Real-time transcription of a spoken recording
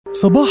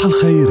صباح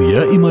الخير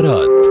يا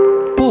إمارات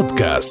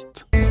بودكاست.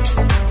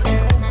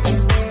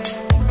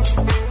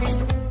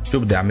 شو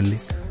بدي أعمل لي؟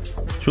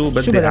 شو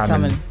بدي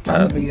أعمل؟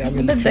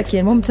 بدك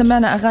إياه. المهم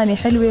سمعنا أغاني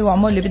حلوة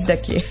وعمول اللي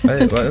بدك إياه.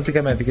 أيوة أنت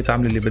كمان فيك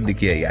تعمل اللي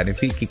بدك إياه، يعني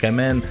فيك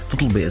كمان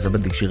تطلبي إذا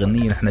بدك شي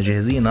غنية نحن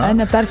جاهزين.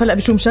 أنا بتعرف هلأ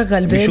بشو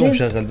مشغل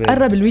بالي؟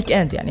 قرب الويك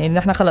إند، يعني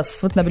نحن خلص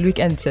فتنا بالويك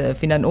إند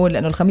فينا نقول،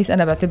 لأنه الخميس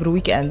أنا بعتبره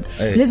ويك إند.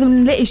 لازم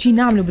نلاقي شي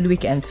نعمله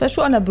بالويك إند.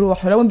 فشو أنا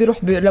بروح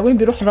لوين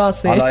بيروح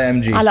راسي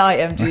على IMG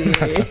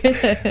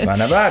ما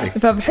أنا بعرف.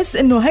 فبحس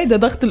إنه هيدا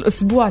ضغط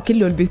الأسبوع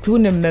كله اللي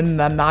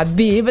بيكون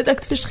معبيه، بدك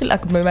تفش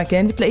خلقك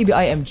بمكان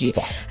بتلاقيه IMG.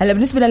 هلا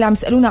بالنسبة للي عم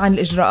يسألونا عن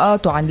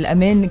الإجراءات وعن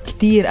الأمان،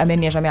 كتير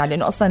أمان يا جماعة،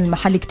 لأنه أصلا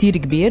المحل كتير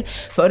كبير،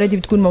 فأوريدي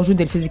بتكون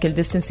موجود الفيزيكال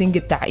ديستانسينج،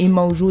 التعقيم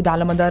موجود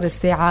على مدار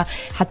الساعة،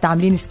 حتى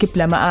عاملين سكيب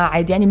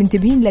لمقاعد، يعني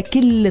منتبهين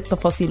لكل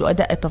التفاصيل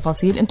وأداء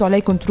التفاصيل. انتوا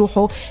عليكم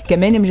تروحوا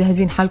كمان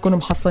مجهزين حالكم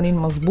ومحصنين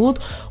مزبوط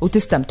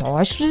وتستمتعوا.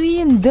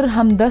 20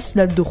 درهم بس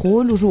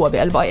للدخول وجوا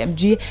بقلب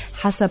IMG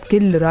حسب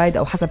كل رايد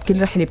أو حسب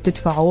كل رحلة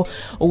بتدفعوا،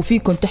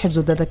 وفيكم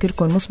تحجزوا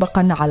تذاكركم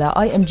مسبقا على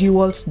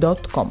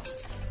imgworlds.com.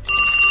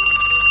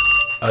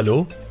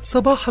 ألو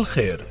صباح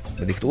الخير.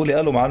 بدك تقولي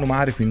ألو مع أنه ما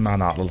عارف مين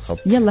معنا على الخط.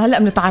 يلا هلأ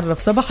بنتعرف.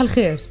 صباح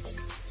الخير.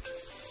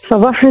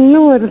 صباح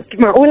النور.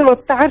 معقول ما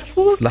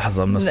بتعرفوا؟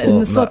 لحظة من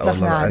الصوت رح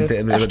نعرف.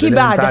 احكي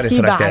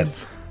بعد.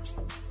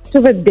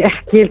 شو بدي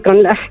احكي لكم؟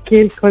 لا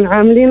احكي لكم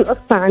عاملين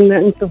قصة عنا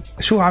انتم.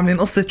 شو عاملين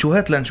قصة؟ شو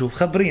هات لنشوف،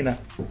 خبرينا.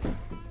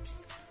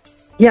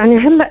 يعني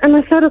هلا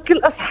انا صاروا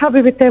كل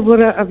اصحابي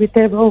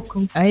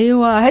بيتابعوكم.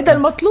 ايوه هذا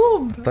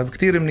المطلوب. طيب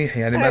كتير منيح،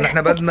 يعني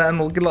نحن بدنا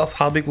انه كل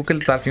اصحابك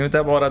وكل تعرفين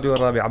يتابعوا راديو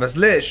الرابعة، بس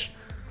ليش؟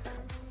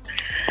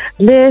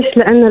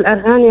 لأن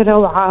الأغاني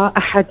روعة،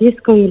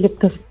 أحاديثكم اللي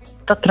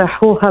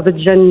بتطرحوها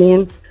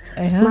بتجنن.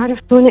 ما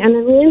عرفتوني أنا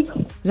مين؟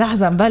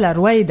 لحظة بلا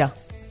رويدا.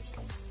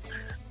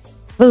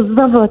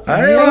 بالضبط.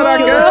 أيوة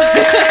ركان.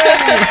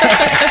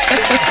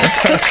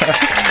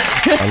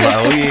 الله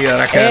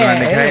قوية ركان،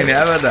 منك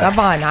هيني أبدا.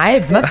 طبعا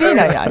عيب ما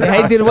فينا، يعني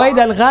هيدي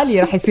رويدا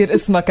الغالية رح يصير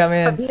اسمها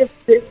كمان.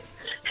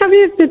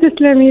 حبيبتي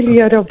تسلمي لي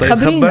يا رب. طيب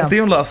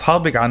خبرتيهم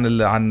لأصحابك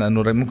عن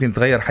أنه ممكن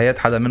تغير حياة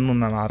حدا منهم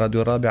مع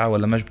راديو الرابعة،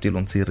 ولا ما جبتي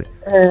لهم سيرة؟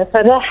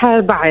 صراحة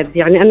بعد،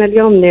 يعني أنا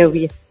اليوم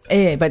ناوية.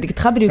 ايه بدك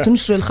تخبري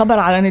وتنشر الخبر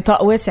على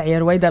نطاق واسع يا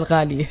رويدا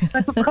الغالية.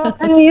 بخاف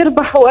أني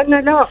يربح وأنا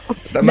لا.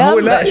 ما هو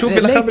لا، شوفي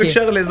لخبرك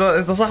شغلة،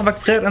 إذا صاحبك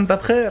بخير أنت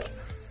بخير.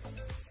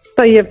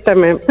 طيب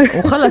تمام.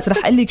 وخلص رح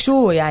قلك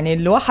شو، يعني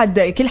الواحد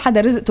كل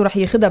حدا رزقته رح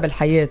ياخدها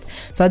بالحياة،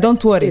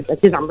 فدونت وري.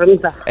 أكيد عم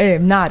بمزح. ايه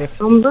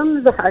بنعرف عم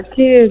بمزح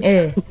أكيد.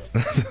 ايه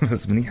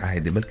بس منيحة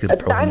هيدي، بلكي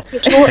ربحوا هن.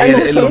 تخيل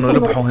إلهم إنه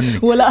ربحوا هن.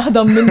 ولا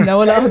أهضم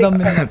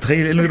منا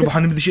تخيل إنه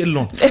يربحوا هن، بديش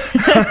إلهم.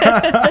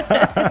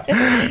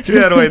 شو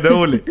يا رويدا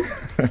قولي.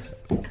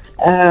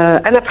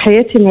 أنا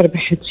بحياتي ما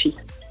ربحت شيء.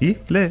 إيه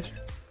ليش؟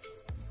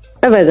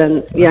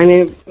 ابدا،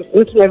 يعني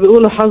مثل ما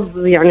بيقولوا حظ،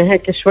 يعني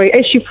هيك شوي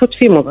اي شيء بفوت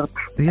فيه ما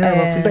بربح.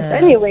 بس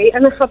anyway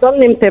انا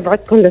حضلني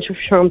متابعتكم لشوف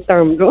شو عم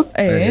تعملوا.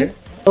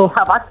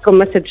 وحبعتكم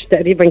مسج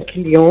تقريبا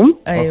كل يوم.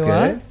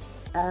 ايوه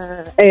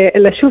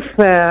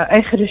لشوف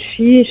اخر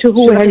شيء شو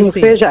هو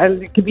المفاجأة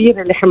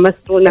الكبيرة اللي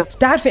حمستونا.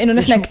 بتعرفي انه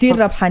نحن كتير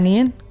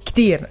ربحانين،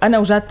 كتير انا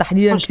وجاد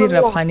تحديدا كتير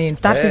ربحانين.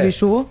 بتعرفي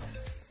بشو؟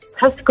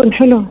 حسكن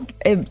حلو.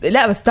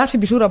 لا بس بتعرفي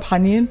بشو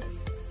ربحانين؟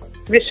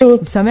 بشو؟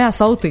 بسماع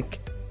صوتك.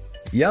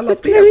 يا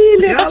لطيف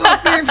يا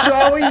لطيف، شو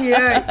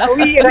قوية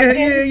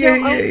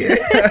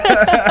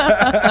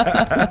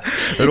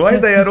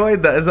رويدا. يا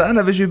رويدا إذا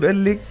أنا بجي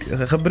بقول لك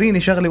خبريني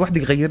شغلة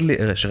وحدة غير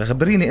لي،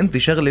 خبريني أنت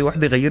شغلة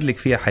وحدة غير لك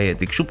فيها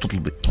حياتك، شو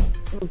بتطلبي؟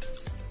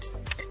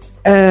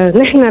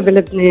 نحن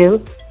بلبنان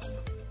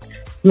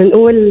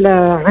منقول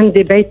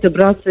عندي بيت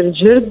براس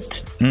الجرد.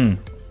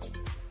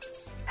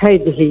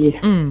 هيدي هي.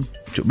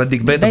 شو بدك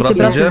بيت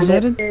براس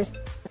الجرد؟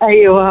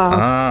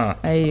 أيوة.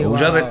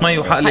 وجرة مي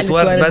وحقلة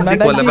ورد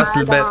بدك ولا بس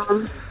البيت؟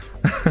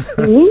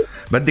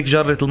 بدك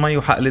جرة المي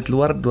وحقلة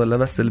الورد ولا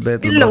بس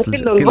البيت؟ كلهم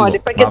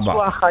مع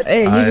بعض.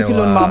 يجوا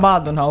كلهم مع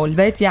بعضهم. هو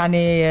البيت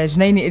يعني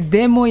جنيني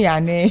قدامه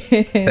يعني.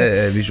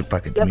 بيجوا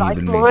باكت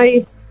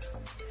 100%.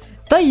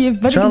 طيب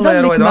بدك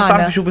تضلك معنا. ما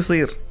بتعرفي شو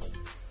بيصير.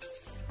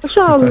 إن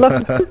شاء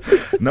الله.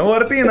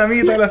 نورتينا،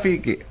 100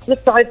 فيكي.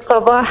 يسعد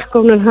صباحكم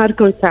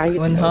ونهاركم سعيد.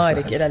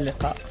 ونهارك، إلى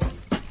اللقاء.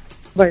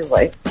 باي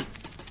باي.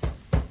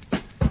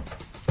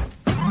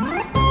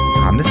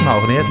 عم نسمع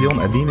أغنيات اليوم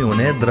قديمة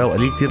ونادرة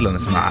وقليل كتير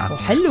لنسمعها.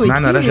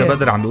 سمعنا رجا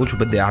بدر عم بيقول شو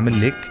بدي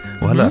أعمل لك،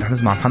 وهلأ رح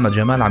نسمع محمد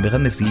جمال عم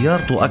بيغني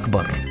سيارته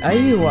أكبر.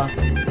 أيوة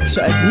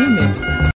شو قديمة.